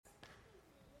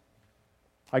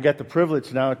I get the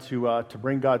privilege now to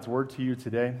bring God's Word to you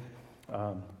today.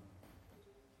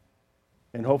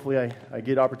 And hopefully I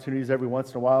get opportunities every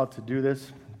once in a while to do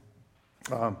this.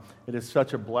 It is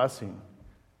such a blessing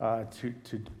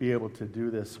to be able to do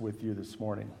this with you this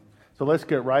morning. So let's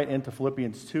get right into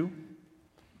Philippians 2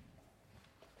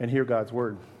 and hear God's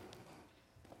Word.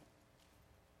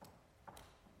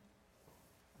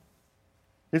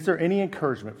 Is there any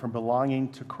encouragement from belonging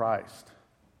to Christ?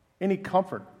 Any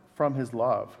comfort from His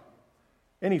love?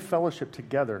 Any fellowship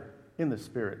together in the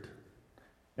Spirit?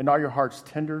 And are your hearts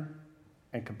tender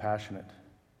and compassionate?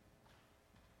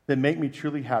 Then make me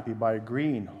truly happy by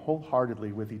agreeing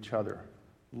wholeheartedly with each other,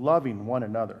 loving one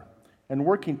another, and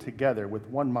working together with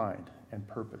one mind and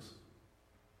purpose.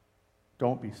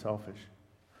 Don't be selfish.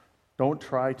 Don't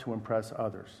try to impress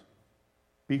others.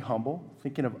 Be humble,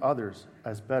 thinking of others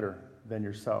as better than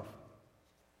yourself.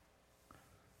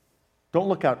 Don't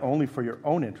look out only for your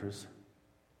own interests,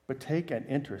 but take an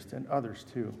interest in others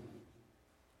too.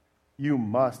 You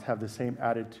must have the same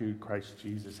attitude Christ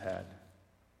Jesus had.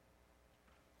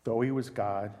 Though He was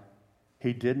God,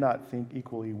 He did not think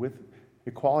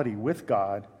equality with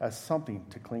God as something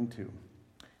to cling to.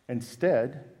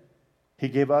 Instead, He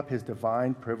gave up His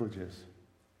divine privileges.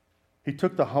 He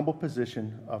took the humble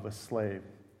position of a slave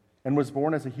and was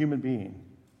born as a human being.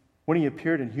 When He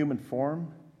appeared in human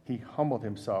form, He humbled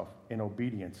Himself in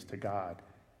obedience to God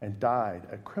and died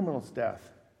a criminal's death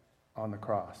on the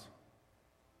cross.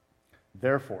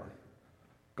 Therefore,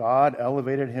 God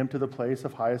elevated Him to the place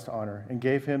of highest honor and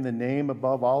gave Him the name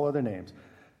above all other names,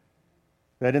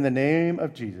 that in the name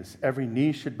of Jesus every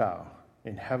knee should bow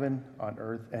in heaven, on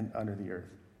earth, and under the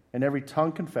earth, and every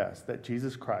tongue confess that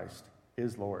Jesus Christ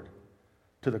is Lord,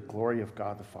 to the glory of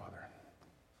God the Father.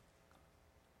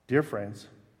 Dear friends,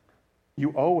 you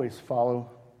always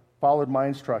followed my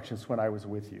instructions when I was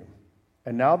with you.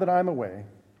 And now that I'm away,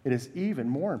 it is even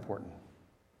more important.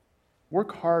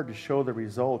 Work hard to show the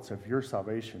results of your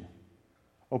salvation,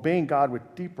 obeying God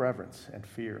with deep reverence and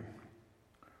fear.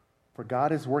 For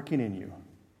God is working in you,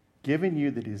 giving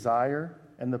you the desire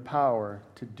and the power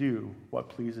to do what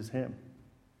pleases Him.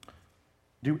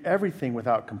 Do everything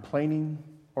without complaining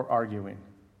or arguing,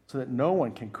 so that no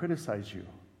one can criticize you.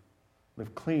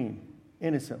 Live clean,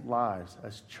 innocent lives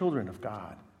as children of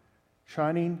God,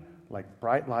 shining like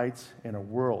bright lights in a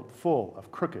world full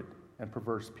of crooked and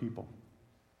perverse people.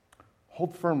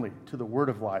 Hold firmly to the word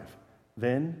of life.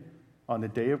 Then, on the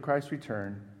day of Christ's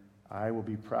return, I will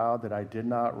be proud that I did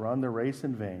not run the race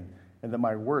in vain and that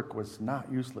my work was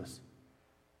not useless.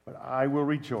 But I will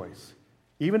rejoice,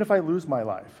 even if I lose my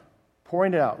life,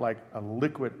 pouring it out like a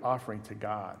liquid offering to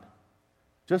God,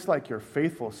 just like your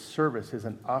faithful service is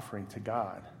an offering to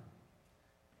God.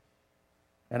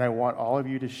 And I want all of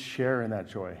you to share in that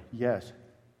joy. Yes,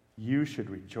 you should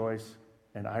rejoice,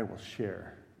 and I will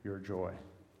share your joy.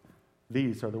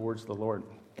 These are the words of the Lord.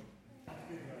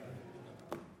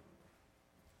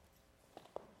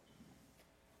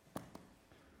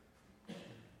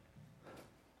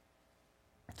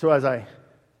 So as I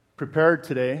prepared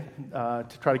today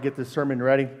to try to get this sermon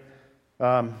ready,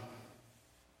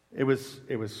 it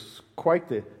was quite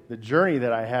the journey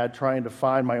that I had trying to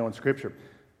find my own scripture.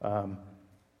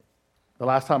 The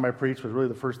last time I preached was really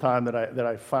the first time that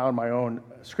I found my own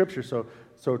scripture.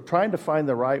 So trying to find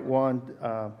the right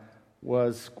one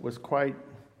was quite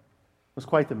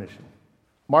the mission.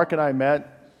 Mark and I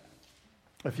met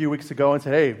a few weeks ago and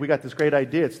said, "Hey, we got this great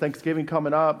idea. It's Thanksgiving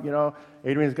coming up. You know,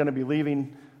 Adrian's going to be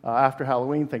leaving after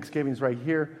Halloween. Thanksgiving's right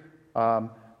here.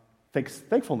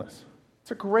 Thankfulness. It's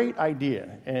a great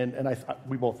idea." And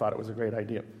we both thought it was a great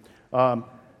idea.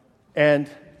 And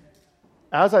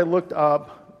as I looked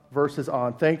up verses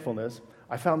on thankfulness,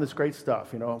 I found this great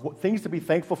stuff, things to be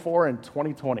thankful for in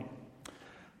 2020.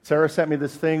 Sarah sent me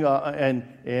this thing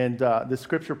and this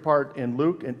scripture part in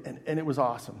Luke, and it was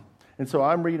awesome. And so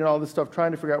I'm reading all this stuff,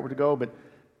 trying to figure out where to go, but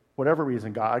whatever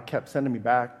reason, God kept sending me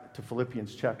back to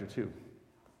Philippians chapter 2.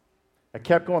 I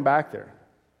kept going back there.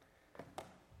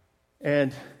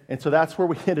 And so that's where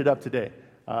we ended up today,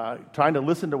 trying to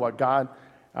listen to what God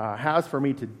has for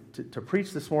me to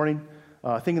preach this morning,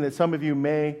 thinking that some of you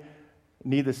may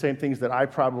need the same things that I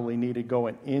probably needed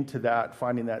going into that,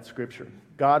 finding that scripture.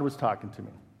 God was talking to me.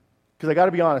 Because I got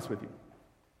to be honest with you.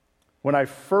 When I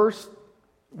first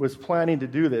was planning to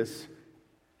do this,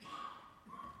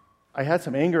 I had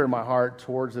some anger in my heart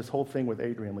towards this whole thing with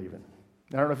Adrian leaving.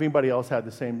 I don't know if anybody else had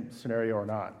the same scenario or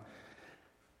not.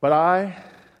 But I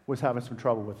was having some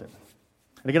trouble with it.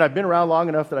 And again, I've been around long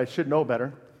enough that I should know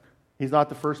better. He's not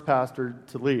the first pastor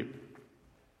to leave.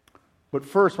 But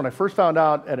first, when I first found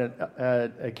out at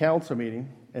a council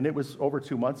meeting, and it was over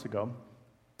 2 months ago,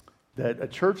 that a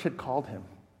church had called him.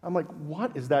 I'm like,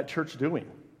 what is that church doing?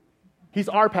 He's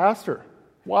our pastor.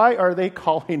 Why are they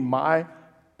calling my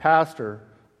pastor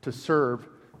to serve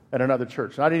at another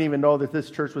church? And I didn't even know that this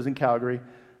church was in Calgary.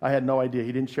 I had no idea.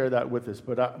 He didn't share that with us,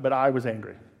 but I was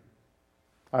angry.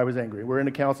 I was angry. We're in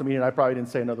a council meeting. I probably didn't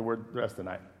say another word the rest of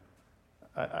the night.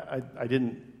 I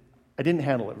didn't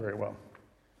handle it very well.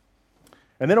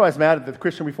 And then I was mad at the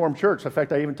Christian Reformed Church. In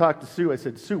fact, I even talked to Sue. I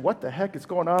said, Sue, what the heck is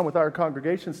going on with our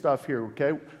congregation stuff here,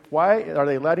 okay? Why are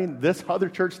they letting this other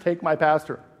church take my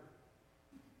pastor?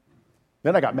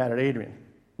 Then I got mad at Adrian.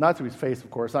 Not to his face, of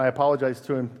course. And I apologized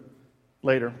to him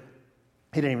later.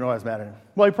 He didn't even know I was mad at him.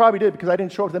 Well, he probably did because I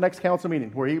didn't show up to the next council meeting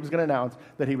where he was going to announce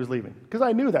that he was leaving. Because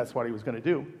I knew that's what he was going to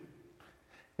do.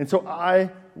 And so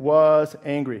I was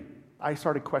angry. I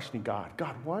started questioning God.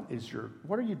 God, what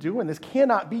are you doing? This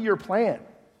cannot be your plan.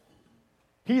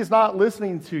 He is not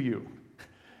listening to you.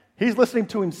 He's listening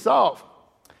to himself.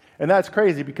 And that's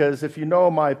crazy because if you know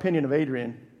my opinion of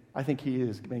Adrian, I think he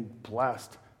is being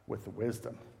blessed with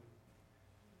wisdom.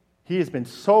 He has been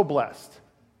so blessed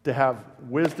to have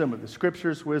wisdom of the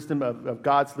scriptures, wisdom of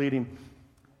God's leading.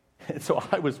 And so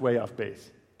I was way off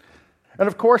base. And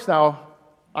of course now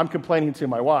I'm complaining to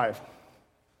my wife.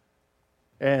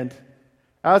 And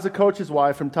as a coach's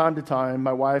wife, from time to time,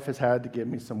 my wife has had to give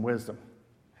me some wisdom.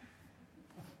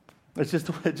 It's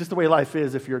just the way life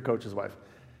is if you're a coach's wife.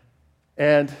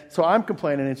 And so I'm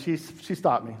complaining, and she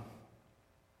stopped me.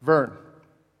 Vern,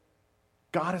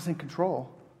 God is in control.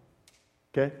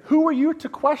 Okay? Who are you to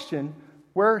question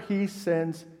where he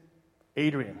sends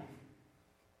Adrian?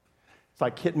 It's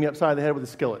like hitting me upside the head with a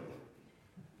skillet.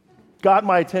 Got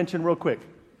my attention real quick.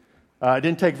 It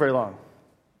didn't take very long.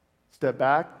 Step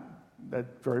back.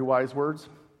 That very wise words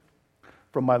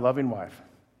from my loving wife.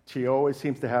 She always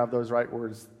seems to have those right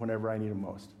words whenever I need them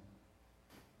most.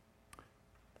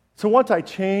 So once I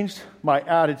changed my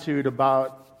attitude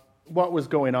about what was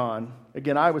going on,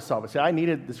 again, I was selfish. I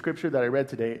needed the scripture that I read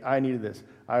today. I needed this.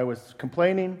 I was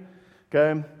complaining.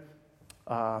 Okay,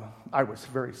 I was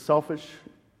very selfish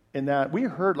in that. We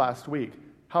heard last week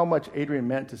how much Adrian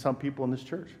meant to some people in this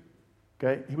church.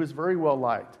 Okay, he was very well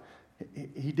liked.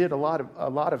 He did a lot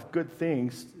of good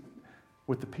things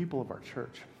with the people of our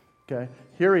church. Okay,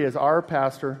 here he is, our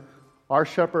pastor, our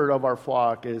shepherd of our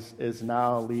flock is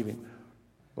now leaving.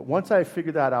 But once I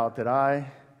figured that out, that I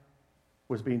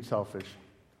was being selfish,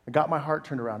 I got my heart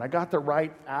turned around. I got the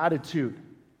right attitude.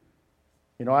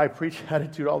 You know, I preach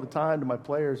attitude all the time to my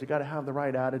players. You got to have the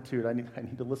right attitude. I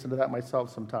need to listen to that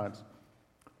myself sometimes.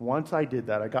 Once I did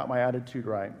that, I got my attitude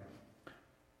right.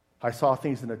 I saw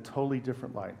things in a totally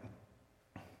different light.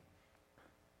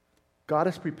 God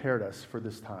has prepared us for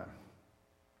this time.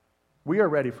 We are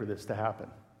ready for this to happen.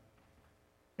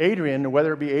 Adrian,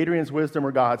 whether it be Adrian's wisdom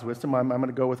or God's wisdom, I'm going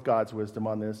to go with God's wisdom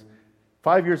on this.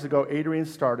 5 years ago, Adrian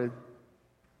started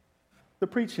the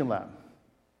preaching lab.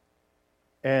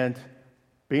 And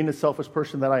being the selfish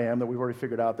person that I am, that we've already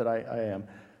figured out that I am,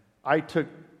 I took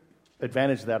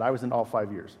advantage of that. I was in all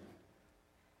 5 years.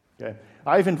 Okay.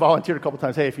 I even volunteered a couple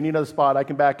times. Hey, if you need another spot, I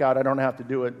can back out. I don't have to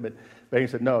do it. But Megan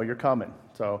said, no, you're coming.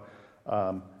 So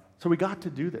we got to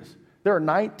do this. There are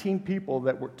 19 people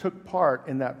that took part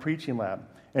in that preaching lab.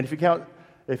 And if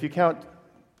you count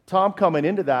Tom coming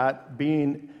into that,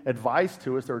 being advised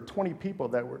to us, there were 20 people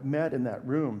that were met in that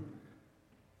room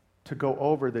to go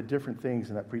over the different things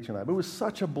in that preaching lab. It was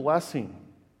such a blessing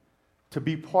to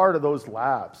be part of those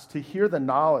labs, to hear the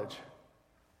knowledge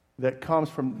that comes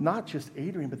from not just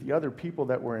Adrian, but the other people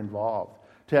that were involved.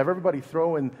 To have everybody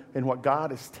throw in what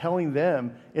God is telling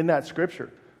them in that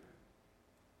scripture.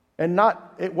 And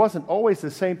it wasn't always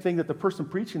the same thing that the person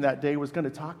preaching that day was going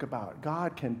to talk about.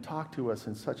 God can talk to us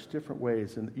in such different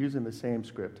ways and using the same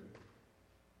script.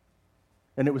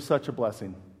 And it was such a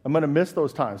blessing. I'm going to miss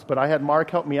those times, but I had Mark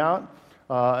help me out.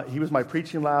 He was my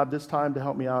preaching lab this time to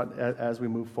help me out as we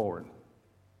move forward.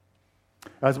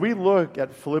 As we look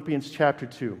at Philippians chapter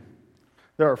 2,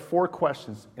 there are 4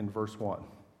 questions in verse 1.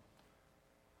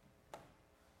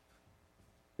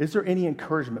 Is there any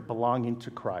encouragement belonging to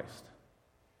Christ?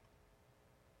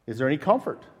 Is there any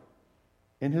comfort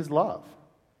in his love?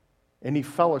 Any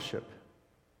fellowship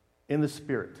in the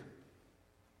Spirit?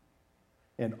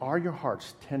 And are your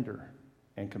hearts tender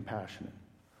and compassionate?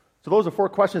 So those are 4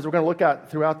 questions we're going to look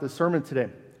at throughout the sermon today.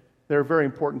 They're very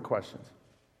important questions.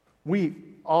 We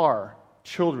are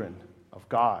children of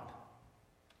God.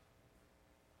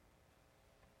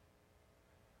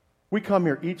 We come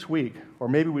here each week, or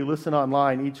maybe we listen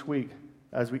online each week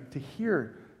to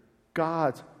hear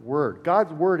God's word.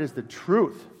 God's word is the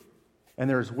truth, and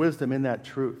there is wisdom in that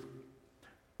truth.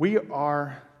 We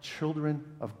are children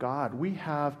of God. We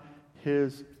have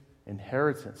his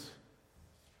inheritance.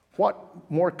 What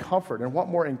more comfort and what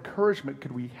more encouragement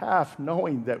could we have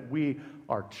knowing that we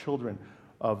are children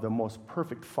of the most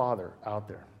perfect Father out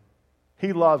there?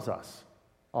 He loves us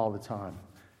all the time,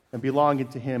 and belonging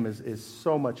to him is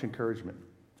so much encouragement.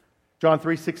 John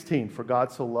 3:16, for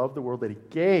God so loved the world that he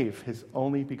gave his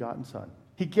only begotten Son.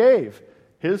 He gave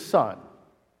his Son.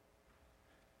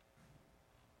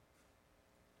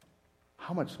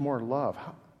 How much more love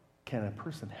can a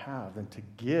person have than to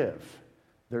give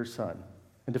their Son?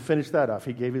 And to finish that off,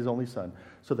 he gave his only Son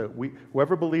so that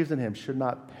whoever believes in him should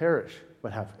not perish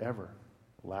but have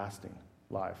everlasting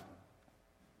life.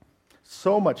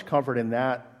 So much comfort in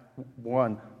that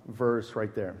one verse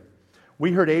right there.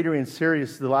 We heard Adrian's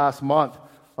series the last month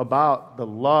about the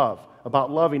love, about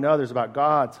loving others, about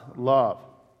God's love.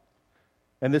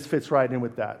 And this fits right in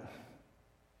with that.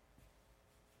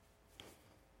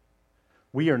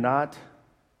 We are not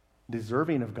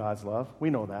deserving of God's love.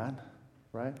 We know that,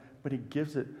 right? But he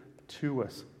gives it to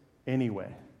us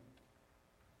anyway.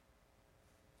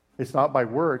 It's not by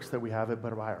works that we have it,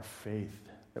 but by our faith,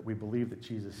 that we believe that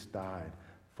Jesus died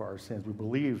for our sins. We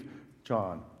believe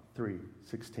John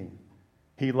 3:16.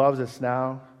 He loves us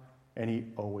now, and he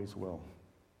always will.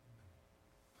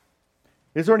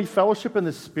 Is there any fellowship in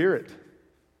the Spirit?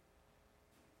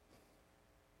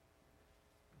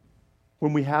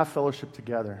 When we have fellowship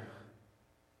together,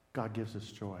 God gives us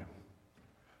joy.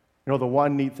 You know, the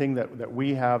one neat thing that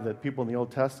we have that people in the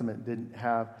Old Testament didn't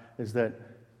have is that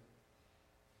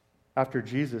after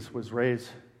Jesus was raised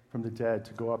from the dead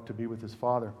to go up to be with his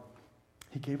Father,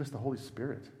 he gave us the Holy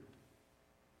Spirit.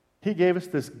 He gave us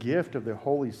this gift of the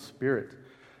Holy Spirit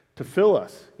to fill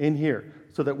us in here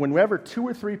so that whenever 2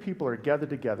 or 3 people are gathered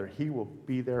together, he will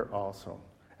be there also.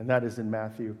 And that is in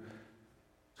Matthew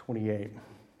 28.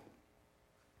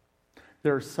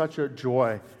 There is such a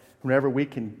joy whenever we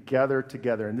can gather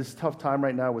together. And this tough time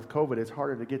right now with COVID, it's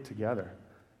harder to get together.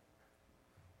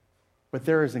 But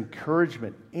there is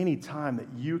encouragement any time that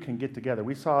you can get together.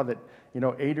 We saw that,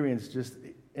 Adrian's just,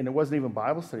 and it wasn't even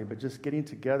Bible study, but just getting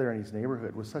together in his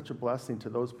neighborhood was such a blessing to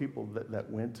those people that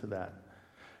went to that.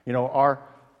 Our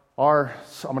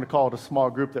I'm going to call it a small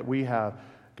group that we have,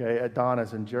 okay, at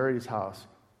Donna's and Jerry's house.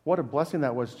 What a blessing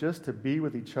that was just to be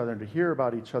with each other and to hear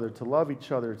about each other, to love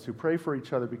each other, to pray for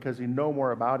each other because you know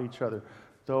more about each other.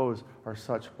 Those are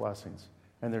such blessings.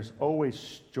 And there's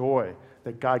always joy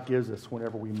that God gives us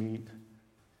whenever we meet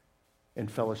in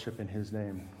fellowship in his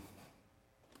name.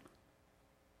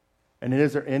 And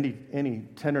is there any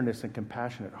tenderness and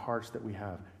compassionate hearts that we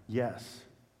have? Yes.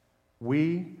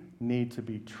 We need to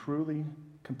be truly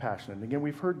compassionate. And again,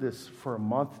 we've heard this for a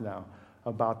month now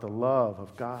about the love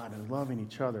of God and loving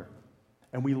each other.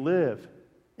 And we live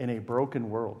in a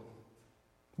broken world.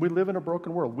 We live in a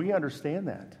broken world. We understand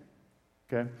that.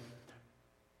 Okay?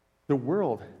 The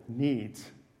world needs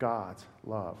God's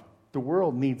love. The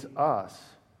world needs us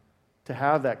to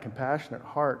have that compassionate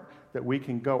heart that we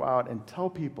can go out and tell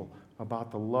people about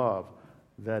the love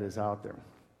that is out there.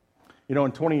 In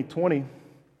 2020,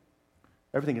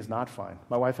 everything is not fine.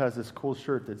 My wife has this cool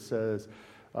shirt that says,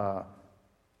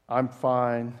 I'm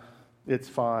fine, it's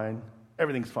fine,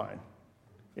 everything's fine.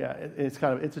 Yeah, it's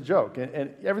a joke,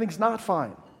 and everything's not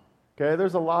fine. Okay,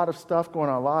 there's a lot of stuff going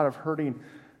on, a lot of hurting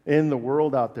in the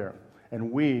world out there,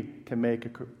 and we can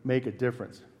make a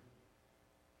difference.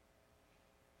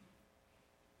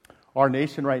 Our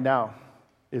nation right now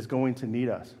is going to need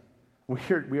us.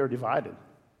 We are divided,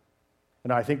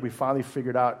 and I think we finally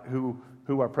figured out who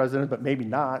our president is, but maybe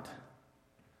not.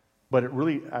 But it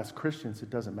really, as Christians, it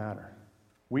doesn't matter.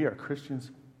 We are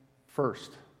Christians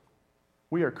first.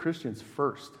 We are Christians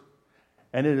first.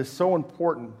 And it is so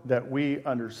important that we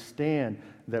understand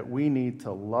that we need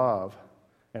to love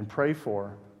and pray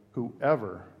for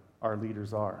whoever our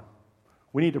leaders are.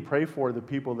 We need to pray for the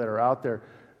people that are out there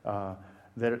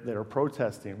that are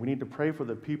protesting. We need to pray for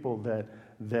the people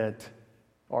that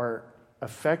are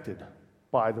affected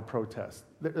by the protest.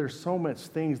 There's so much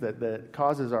things that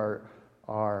causes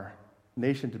our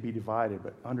nation to be divided,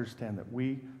 but understand that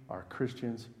we are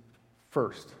Christians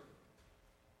first,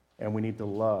 and we need to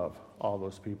love all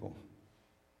those people.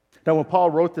 Now, when Paul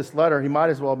wrote this letter, he might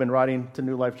as well have been writing to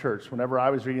New Life Church. Whenever I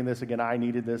was reading this, again, I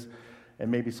needed this, and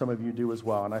maybe some of you do as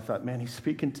well, and I thought, man, he's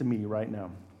speaking to me right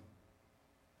now.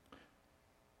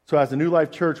 So as a New Life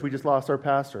Church, we just lost our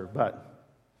pastor, but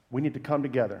we need to come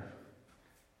together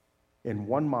in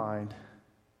one mind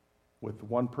with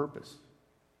one purpose.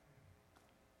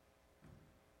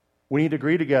 We need to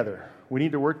agree together. We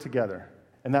need to work together.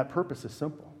 And that purpose is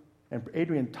simple. And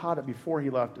Adrian taught it before he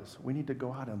left us. We need to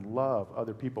go out and love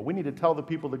other people. We need to tell the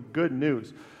people the good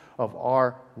news of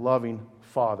our loving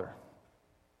Father.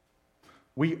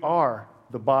 We are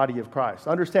the body of Christ.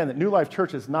 Understand that New Life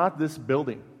Church is not this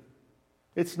building.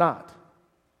 It's not.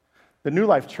 The New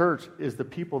Life Church is the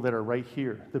people that are right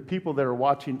here, the people that are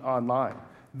watching online.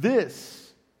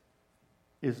 This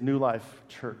is New Life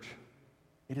Church.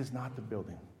 It is not the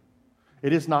building.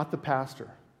 It is not the pastor.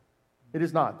 It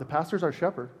is not. The pastor is our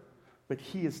shepherd, but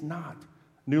he is not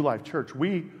New Life Church.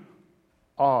 We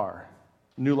are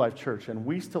New Life Church, and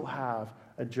we still have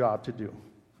a job to do.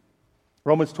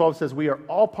 Romans 12 says we are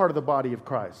all part of the body of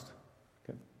Christ.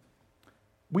 Okay.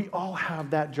 We all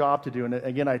have that job to do. And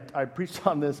again, I preached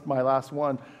on this, my last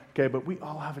one, okay, but we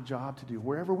all have a job to do.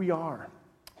 Wherever we are,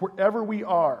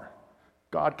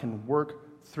 God can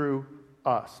work through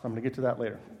us. I'm going to get to that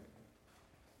later.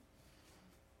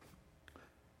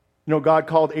 You know, God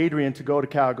called Adrian to go to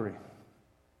Calgary.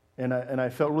 And I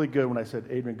felt really good when I said,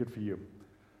 Adrian, good for you.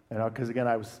 Because, again,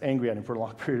 I was angry at him for a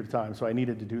long period of time, so I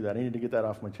needed to do that. I needed to get that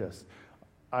off my chest.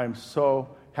 I'm so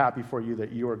happy for you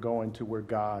that you are going to where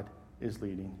God is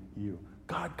leading you.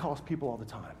 God calls people all the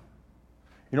time.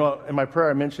 You know, in my prayer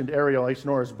I mentioned Ariel. I used to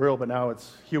know her as Brill, but now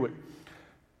it's Hewitt.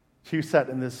 She sat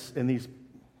in these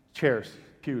chairs,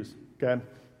 pews, okay?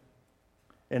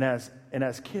 And as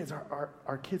kids,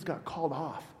 our kids got called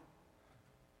off.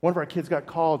 One of our kids got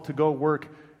called to go work,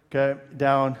 okay,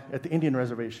 down at the Indian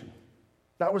reservation.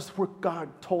 That was where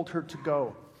God told her to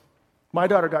go. My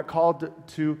daughter got called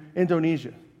to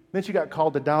Indonesia. Then she got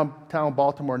called to downtown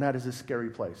Baltimore, and that is a scary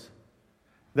place.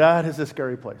 That is a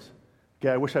scary place. Okay,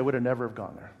 I wish I would have never have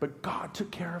gone there. But God took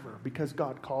care of her because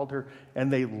God called her,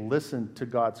 and they listened to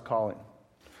God's calling.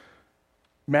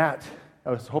 Matt,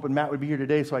 I was hoping Matt would be here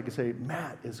today so I could say,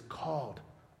 Matt is called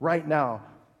right now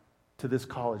to this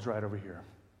college right over here.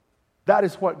 That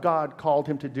is what God called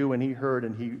him to do, and he heard,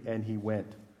 and he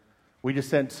went. We just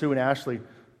sent Sue and Ashley,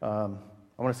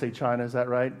 I want to say China, is that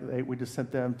right? We just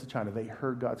sent them to China. They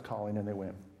heard God's calling and they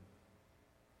went.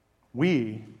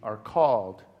 We are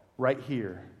called right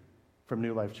here from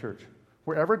New Life Church.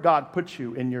 Wherever God puts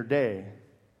you in your day,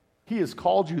 He has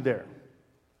called you there.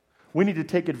 We need to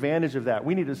take advantage of that.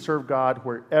 We need to serve God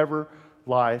wherever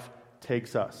life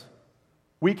takes us.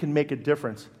 We can make a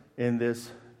difference in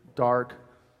this dark,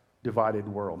 divided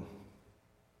world.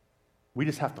 We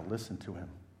just have to listen to Him.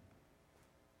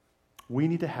 We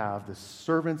need to have the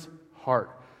servant's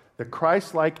heart, the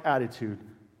Christ-like attitude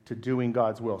to doing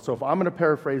God's will. So if I'm going to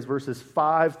paraphrase verses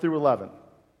 5 through 11,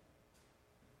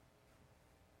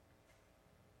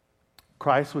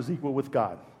 Christ was equal with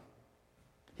God.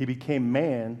 He became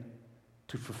man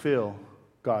to fulfill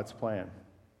God's plan.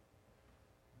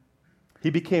 He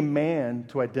became man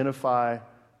to identify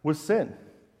with sin.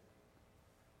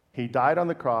 He died on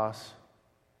the cross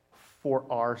for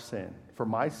our sin, for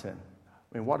my sin.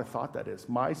 I mean, what a thought that is.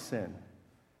 My sin.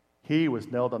 He was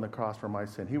nailed on the cross for my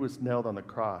sin. He was nailed on the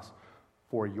cross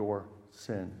for your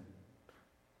sin.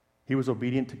 He was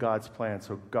obedient to God's plan.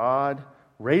 So God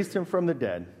raised him from the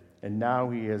dead, and now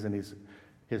he is in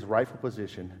his rightful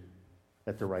position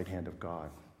at the right hand of God.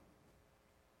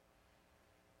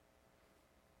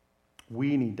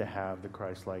 We need to have the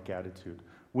Christ-like attitude.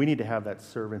 We need to have that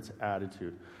servant's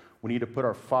attitude. We need to put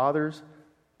our Father's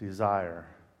desire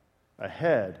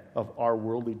ahead of our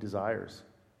worldly desires.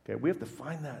 Okay, we have to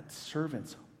find that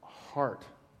servant's heart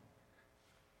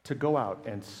to go out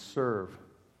and serve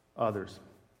others.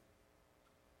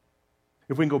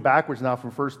 If we can go backwards now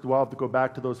from verse 12 to go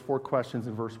back to those 4 questions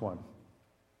in verse 1.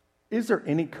 Is there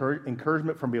any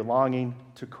encouragement from belonging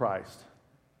to Christ?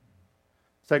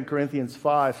 2 Corinthians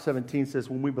 5:17 says,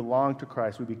 when we belong to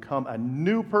Christ, we become a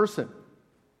new person.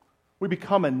 We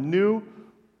become a new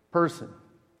person.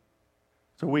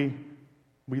 So we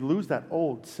lose that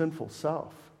old sinful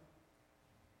self.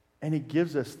 And He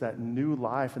gives us that new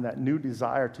life and that new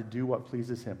desire to do what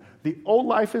pleases Him. The old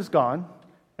life is gone,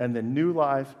 and the new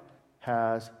life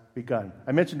has begun.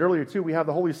 I mentioned earlier, too, we have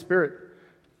the Holy Spirit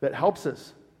that helps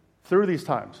us through these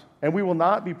times. And we will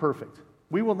not be perfect.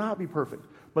 We will not be perfect.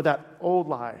 But that old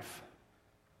life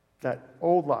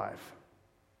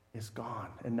is gone.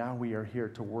 And now we are here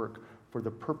to work for the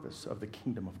purpose of the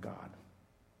kingdom of God.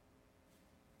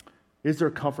 Is there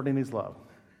comfort in His love?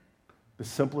 The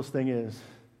simplest thing is,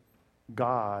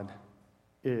 God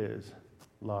is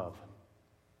love.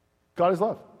 God is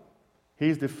love.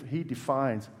 He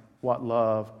defines what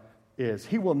love is.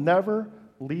 He will never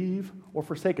leave or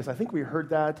forsake us. I think we heard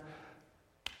that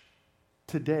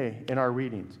today in our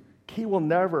readings. He will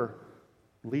never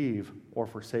leave or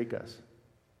forsake us.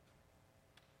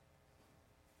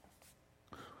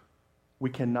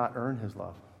 We cannot earn His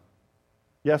love.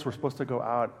 Yes, we're supposed to go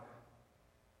out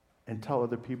and tell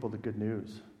other people the good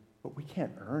news, but we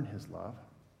can't earn His love.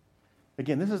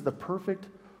 Again, this is the perfect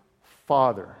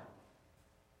Father,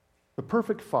 the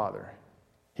perfect Father.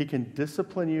 He can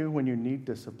discipline you when you need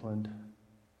disciplined,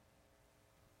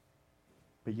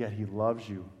 but yet He loves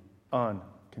you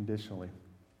unconditionally.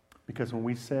 Because when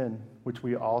we sin, which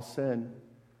we all sin,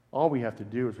 all we have to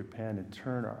do is repent and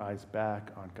turn our eyes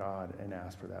back on God and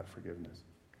ask for that forgiveness.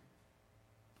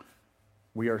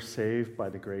 We are saved by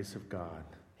the grace of God.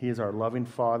 He is our loving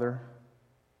Father,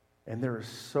 and there is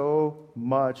so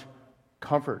much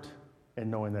comfort in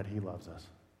knowing that He loves us.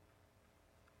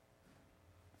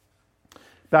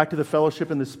 Back to the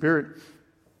fellowship in the Spirit.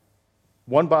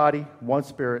 One body, one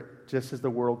Spirit, just as the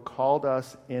world called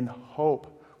us in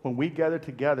hope. When we gather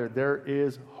together, there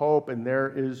is hope and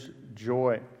there is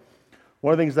joy.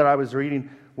 One of the things that I was reading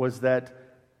was that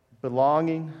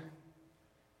belonging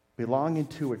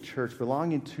to a church,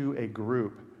 belonging to a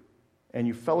group, and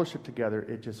you fellowship together,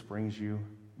 it just brings you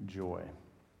joy.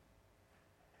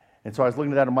 And so I was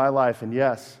looking at that in my life, and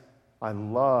yes, I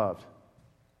loved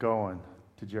going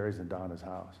to Jerry's and Donna's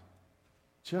house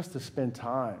just to spend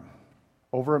time.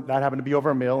 That happened to be over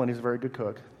a meal, and he's a very good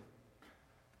cook.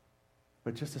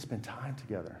 But just to spend time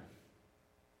together,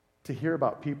 to hear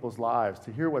about people's lives,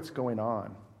 to hear what's going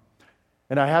on.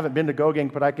 And I haven't been to Go Gang,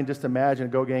 but I can just imagine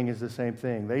Go Gang is the same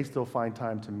thing. They still find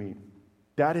time to meet.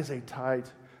 That is a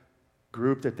tight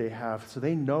group that they have, so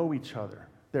they know each other.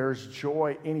 There's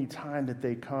joy any time that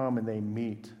they come and they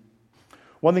meet.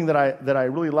 One thing that I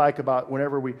really like about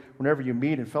whenever you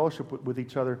meet and fellowship with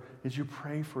each other is you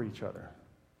pray for each other.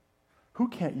 Who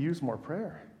can't use more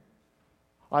prayer?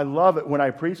 I love it when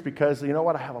I preach because, you know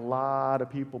what, I have a lot of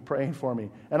people praying for me.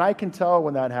 And I can tell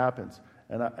when that happens.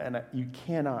 And you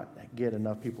cannot get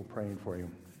enough people praying for you.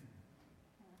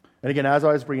 And again, as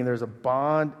I was bringing, there's a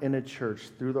bond in a church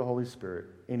through the Holy Spirit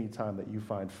anytime that you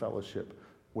find fellowship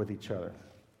with each other.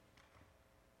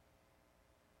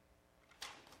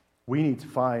 We need to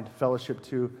find fellowship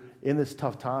too in this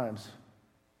tough times.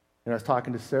 And I was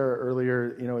talking to Sarah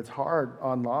earlier, it's hard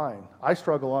online. I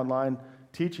struggle online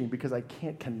teaching because I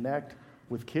can't connect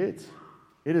with kids.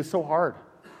 It is so hard.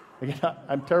 Again,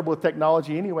 I'm terrible with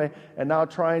technology anyway, and now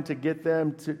trying to get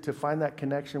them to find that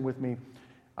connection with me,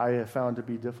 I have found to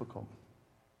be difficult.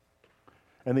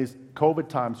 And these COVID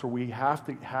times where we have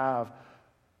to have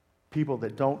people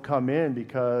that don't come in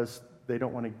because they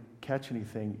don't want to catch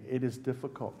anything, it is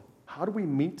difficult. How do we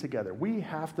meet together? We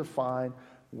have to find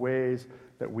ways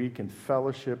that we can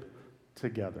fellowship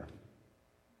together.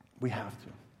 We have to.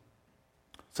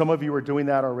 Some of you are doing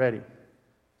that already.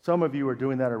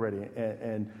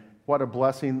 And what a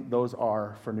blessing those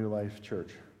are for New Life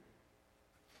Church.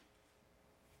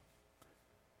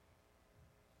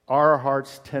 Are our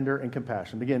hearts tender and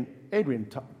compassionate? Again, Adrian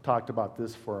talked about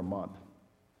this for a month.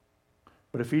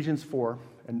 But Ephesians 4,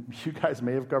 and you guys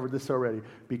may have covered this already,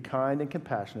 be kind and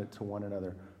compassionate to one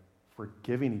another,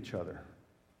 forgiving each other.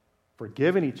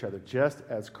 Forgiving each other just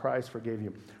as Christ forgave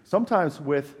you. Sometimes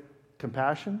with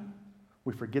compassion,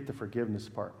 we forget the forgiveness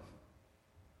part.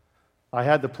 I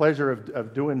had the pleasure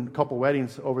of doing a couple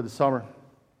weddings over the summer.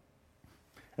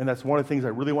 And that's one of the things I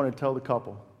really want to tell the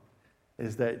couple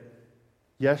is that,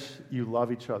 yes, you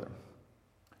love each other.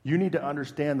 You need to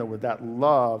understand that with that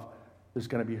love, there's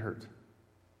going to be hurt.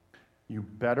 You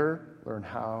better learn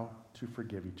how to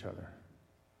forgive each other.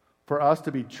 For us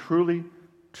to be truly,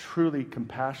 truly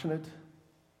compassionate,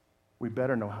 we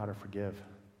better know how to forgive.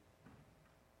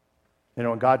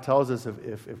 When God tells us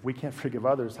if we can't forgive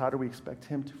others, how do we expect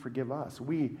Him to forgive us?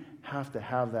 We have to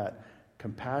have that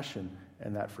compassion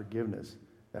and that forgiveness,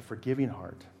 that forgiving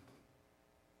heart.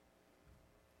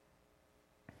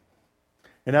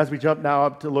 And as we jump now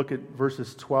up to look at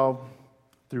verses 12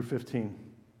 through 15.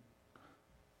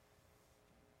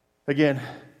 Again,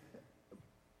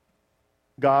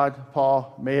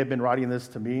 Paul may have been writing this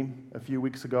to me a few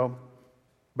weeks ago,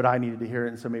 but I needed to hear it,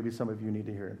 and so maybe some of you need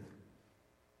to hear it.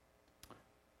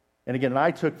 And again, I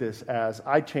took this as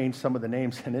I changed some of the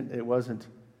names, and it wasn't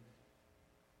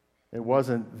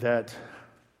that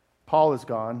Paul is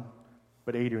gone,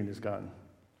 but Adrian is gone.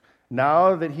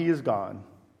 Now that he is gone,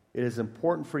 it is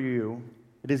important for you,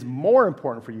 it is more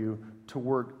important for you to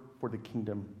work for the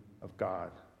kingdom of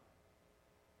God.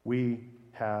 We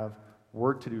have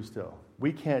work to do still.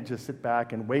 We can't just sit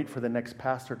back and wait for the next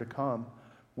pastor to come.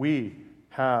 We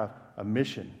have a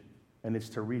mission, and it's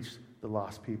to reach the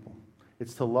lost people.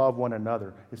 It's to love one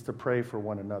another. It's to pray for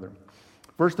one another.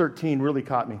 Verse 13 really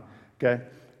caught me. Okay,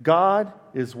 God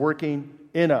is working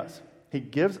in us. He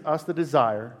gives us the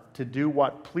desire to do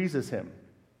what pleases Him.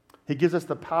 He gives us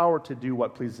the power to do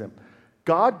what pleases Him.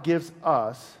 God gives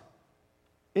us,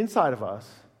 inside of us,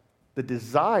 the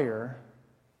desire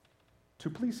to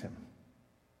please Him.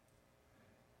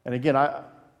 And again,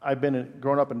 I've been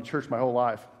growing up in the church my whole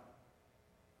life.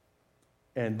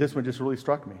 And this one just really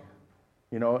struck me.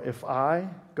 You know, if I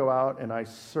go out and I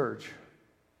search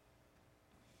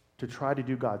to try to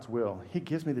do God's will, He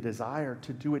gives me the desire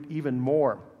to do it even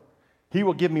more. He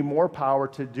will give me more power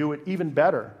to do it even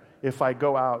better if I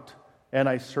go out and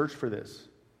I search for this.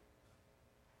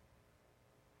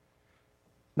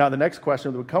 Now, the next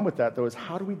question that would come with that, though, is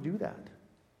how do we do that?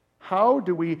 How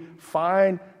do we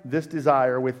find this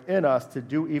desire within us to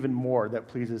do even more that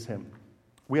pleases Him?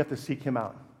 We have to seek Him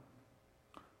out.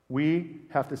 We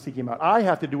have to seek Him out. I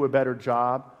have to do a better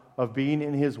job of being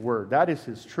in His Word. That is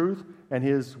His truth and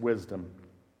His wisdom.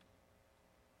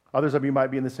 Others of you might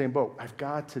be in the same boat. I've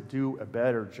got to do a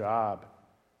better job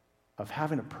of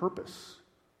having a purpose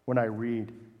when I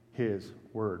read His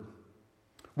Word.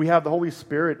 We have the Holy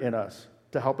Spirit in us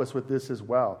to help us with this as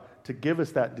well, to give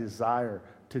us that desire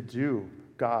to do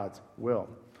God's will.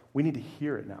 We need to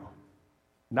hear it now.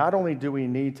 Not only do we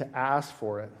need to ask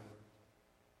for it,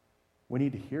 we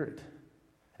need to hear it.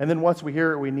 And then once we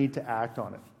hear it, we need to act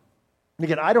on it. And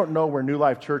again, I don't know where New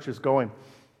Life Church is going,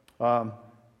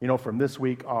 from this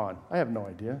week on. I have no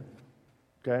idea.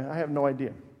 Okay? I have no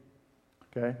idea.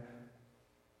 Okay?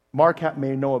 Mark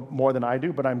may know more than I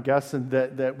do, but I'm guessing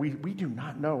that we do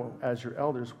not know, as your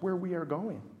elders, where we are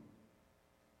going.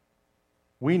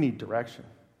 We need direction.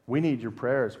 We need your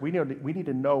prayers. We need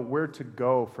to know where to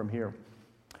go from here.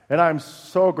 And I'm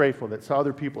so grateful that some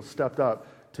other people stepped up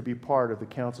to be part of the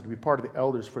council, to be part of the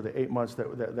elders for the 8 months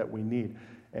that we need.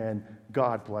 And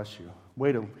God bless you.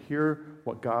 Way to hear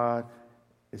what God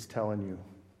is telling you.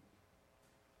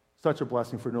 Such a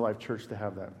blessing for New Life Church to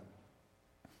have that.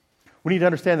 We need to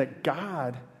understand that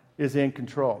God is in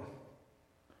control.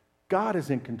 God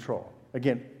is in control.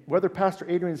 Again, whether Pastor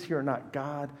Adrian is here or not,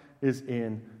 God is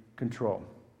in control.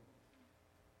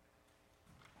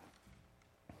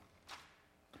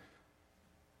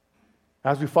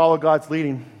 As we follow God's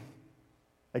leading,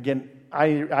 again,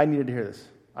 I needed to hear this.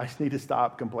 I just need to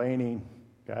stop complaining.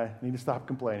 Okay? I need to stop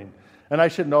complaining. And I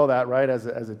should know that, right? As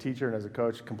a teacher and as a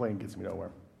coach, complaining gets me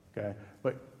nowhere. Okay?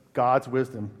 But God's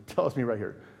wisdom tells me right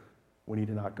here, we need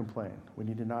to not complain. We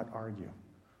need to not argue.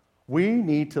 We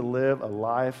need to live a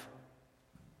life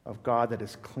of God that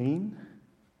is clean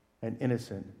and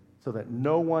innocent so that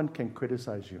no one can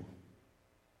criticize you.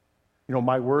 You know,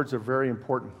 my words are very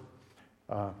important.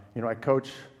 I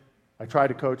try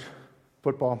to coach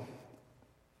football,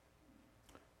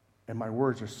 and my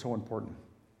words are so important.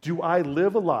 Do I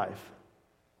live a life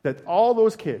that all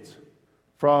those kids,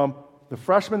 from the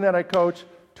freshmen that I coach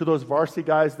to those varsity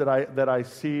guys that I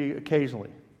see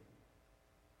occasionally,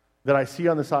 that I see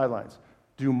on the sidelines,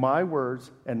 do my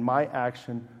words and my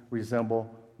action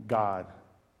resemble God?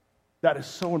 That is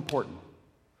so important.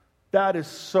 That is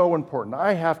so important.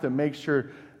 I have to make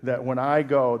sure that when I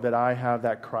go, that I have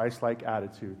that Christ-like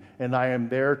attitude, and I am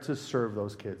there to serve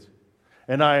those kids,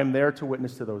 and I am there to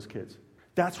witness to those kids.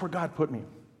 That's where God put me.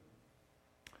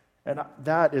 And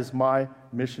that is my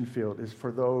mission field, is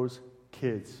for those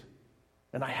kids.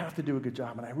 And I have to do a good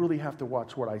job, and I really have to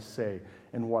watch what I say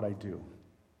and what I do.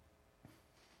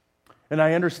 And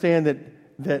I understand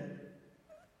that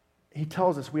He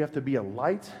tells us we have to be a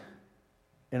light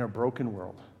in a broken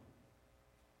world.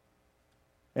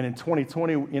 And in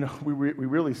 2020, we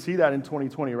really see that in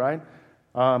 2020, right?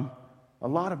 A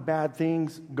lot of bad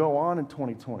things go on in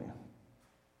 2020.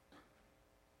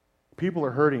 People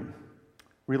are hurting.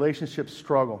 Relationships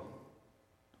struggle.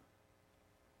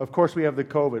 Of course, we have the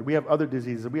COVID. We have other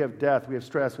diseases. We have death. We have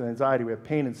stress. We have anxiety. We have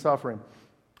pain and suffering.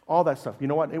 All that stuff. You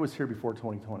know what? It was here before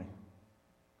 2020.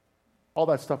 All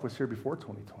that stuff was here before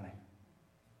 2020.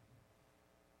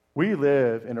 We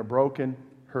live in a broken,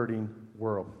 hurting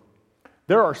world.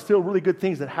 There are still really good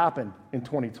things that happened in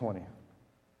 2020. You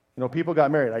know, people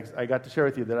got married. I got to share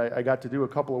with you that I got to do a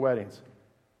couple of weddings.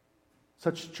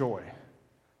 Such joy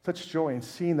in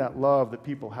seeing that love that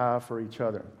people have for each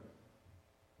other.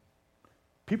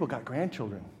 People got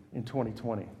grandchildren in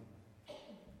 2020.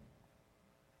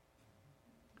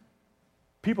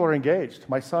 People are engaged.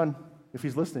 My son, if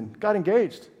he's listening, got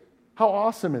engaged. How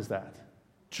awesome is that?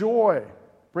 Joy.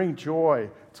 Bring joy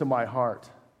to my heart.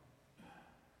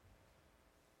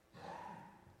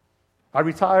 I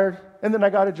retired, and then I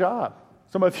got a job.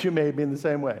 Some of you may be in the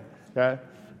same way. Okay?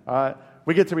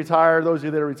 We get to retire. Those of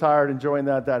you that are retired, enjoying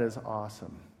that is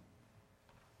awesome.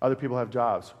 Other people have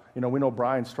jobs. You know, we know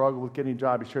Brian struggled with getting a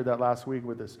job. He shared that last week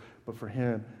with us. But for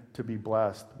him to be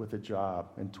blessed with a job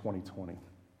in 2020.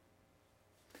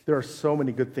 There are so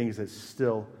many good things that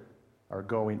still are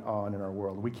going on in our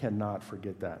world. We cannot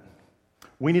forget that.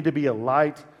 We need to be a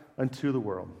light unto the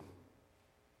world.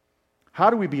 How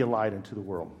do we be a light unto the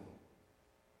world?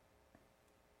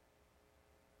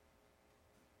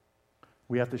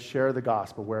 We have to share the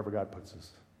gospel wherever God puts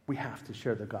us. We have to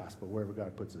share the gospel wherever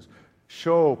God puts us.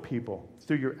 Show people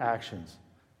through your actions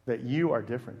that you are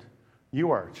different.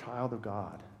 You are a child of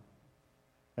God.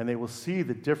 And they will see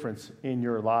the difference in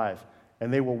your life.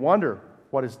 And they will wonder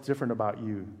what is different about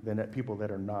you than at people that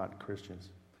are not Christians.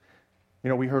 You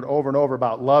know, we heard over and over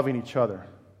about loving each other.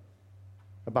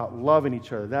 About loving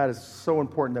each other. That is so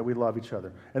important that we love each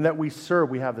other. And that we serve.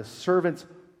 We have the servant's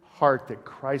heart that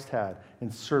Christ had in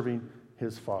serving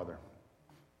his Father.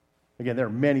 Again, there are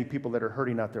many people that are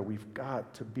hurting out there. We've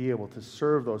got to be able to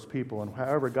serve those people, and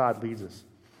however God leads us.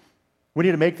 We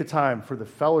need to make the time for the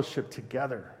fellowship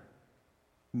together.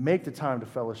 Make the time to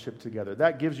fellowship together.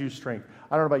 That gives you strength.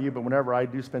 I don't know about you, but whenever I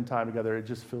do spend time together, it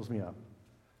just fills me up.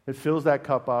 It fills that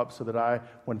cup up so that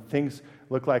when things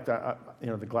look like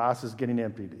the glass is getting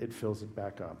emptied, it fills it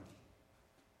back up.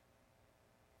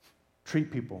 Treat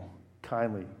people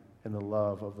kindly in the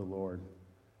love of the Lord.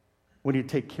 We need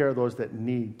to take care of those that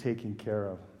need taking care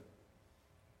of.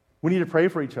 We need to pray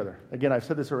for each other. Again, I've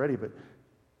said this already, but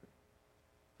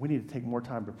we need to take more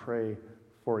time to pray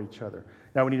for each other.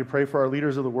 Now, we need to pray for our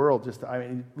leaders of the world.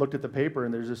 Looked at the paper,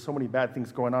 and there's just so many bad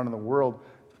things going on in the world,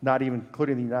 not even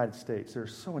including the United States.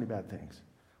 There's so many bad things.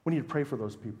 We need to pray for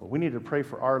those people. We need to pray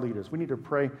for our leaders. We need to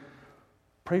pray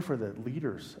for the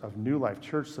leaders of New Life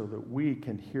Church so that we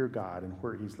can hear God and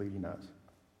where he's leading us.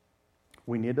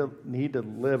 We need to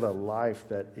live a life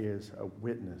that is a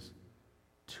witness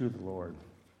to the Lord.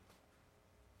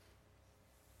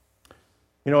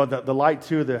 You know, the light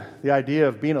too, the idea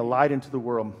of being a light into the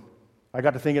world. I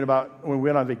got to thinking about when we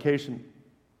went on vacation.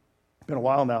 It's been a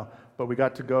while now, but we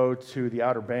got to go to the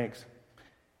Outer Banks.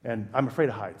 And I'm afraid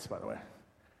of heights, by the way.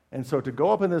 And so to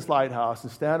go up in this lighthouse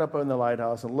and stand up in the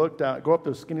lighthouse and look down, go up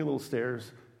those skinny little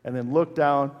stairs, and then look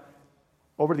down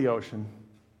over the ocean,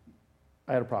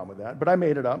 I had a problem with that, but I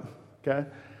made it up, okay?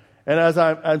 And as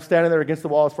I'm standing there against the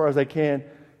wall as far as I can,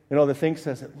 you know, the thing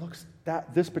says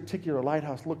this particular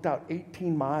lighthouse looked out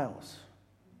 18 miles.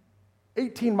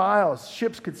 18 miles.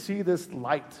 Ships could see this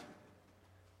light.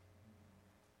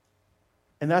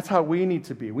 And that's how we need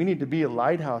to be. We need to be a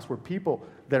lighthouse where people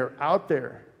that are out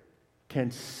there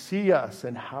can see us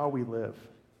and how we live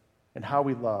and how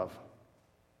we love.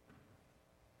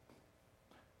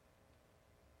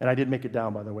 And I did make it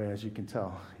down, by the way, as you can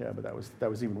tell. Yeah, but that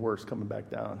was even worse coming back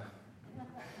down.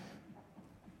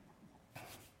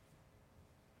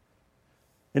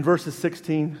 In verses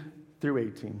 16 through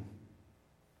 18,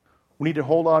 we need to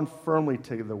hold on firmly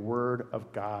to the Word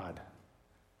of God.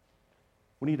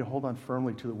 We need to hold on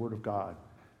firmly to the Word of God.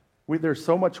 There's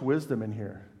so much wisdom in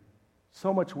here.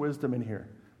 So much wisdom in here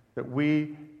that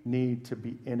we need to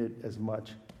be in it as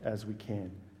much as we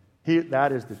can.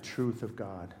 That is the truth of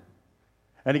God.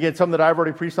 And again, something that I've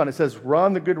already preached on, it says,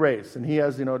 run the good race. And he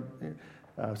has,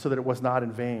 so that it was not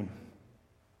in vain.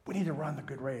 We need to run the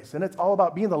good race. And it's all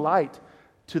about being the light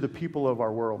to the people of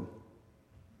our world.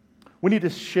 We need to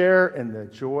share in the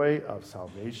joy of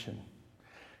salvation.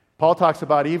 Paul talks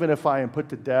about even if I am put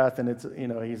to death, and it's,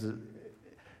 and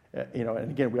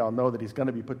again, we all know that he's going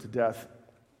to be put to death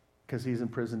because he's in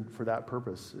prison for that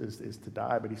purpose, is to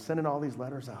die. But he's sending all these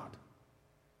letters out.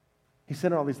 He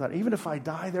sent all these letters. Even if I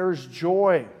die, there is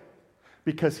joy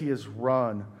because he has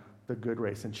run the good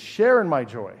race. And share in my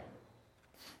joy.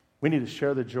 We need to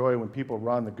share the joy when people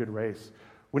run the good race.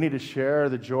 We need to share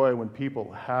the joy when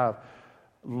people have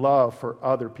love for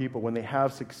other people. When they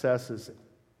have successes,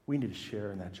 we need to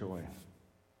share in that joy.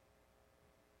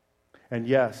 And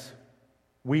yes,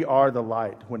 we are the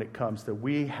light when it comes to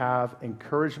we have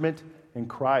encouragement in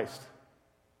Christ.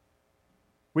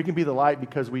 We can be the light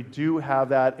because we do have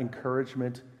that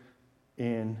encouragement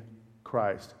in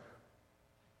Christ.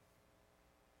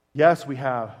 Yes,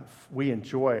 we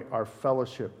enjoy our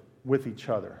fellowship with each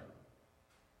other.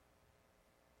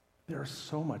 There is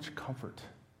so much comfort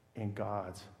in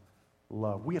God's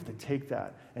love. We have to take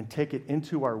that and take it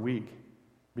into our week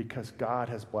because God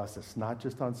has blessed us, not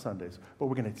just on Sundays, but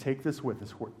we're going to take this with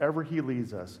us wherever he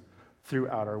leads us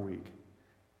throughout our week.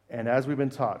 And as we've been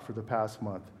taught for the past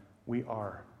month, we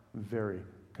are very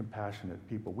compassionate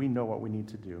people. We know what we need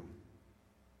to do.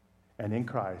 And in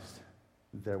Christ,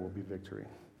 there will be victory.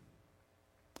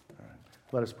 All right.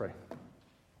 Let us pray.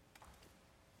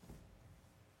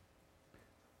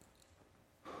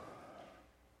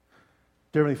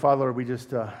 Dear Heavenly Father, Lord, we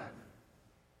just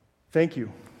thank you,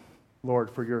 Lord,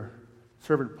 for your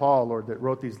servant Paul, Lord, that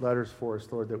wrote these letters for us,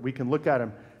 Lord, that we can look at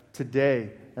them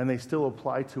today and they still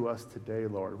apply to us today,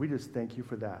 Lord. We just thank you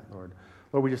for that, Lord.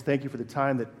 Lord, we just thank you for the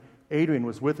time that Adrian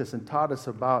was with us and taught us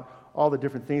about all the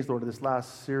different things, Lord, in this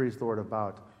last series, Lord,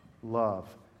 about love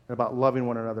and about loving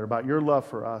one another, about your love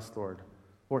for us, Lord.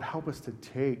 Lord, help us to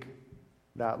take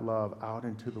that love out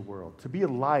into the world, to be a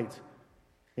light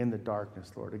in the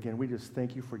darkness, Lord. Again, we just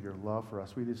thank you for your love for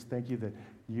us. We just thank you that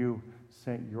you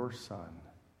sent your Son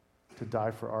to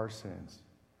die for our sins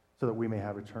so that we may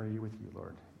have eternity with you,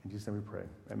 Lord. In Jesus' name we pray.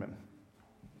 Amen.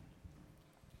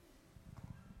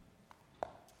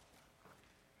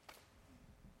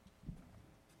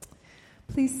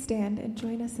 Please stand and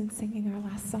join us in singing our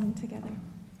last song together.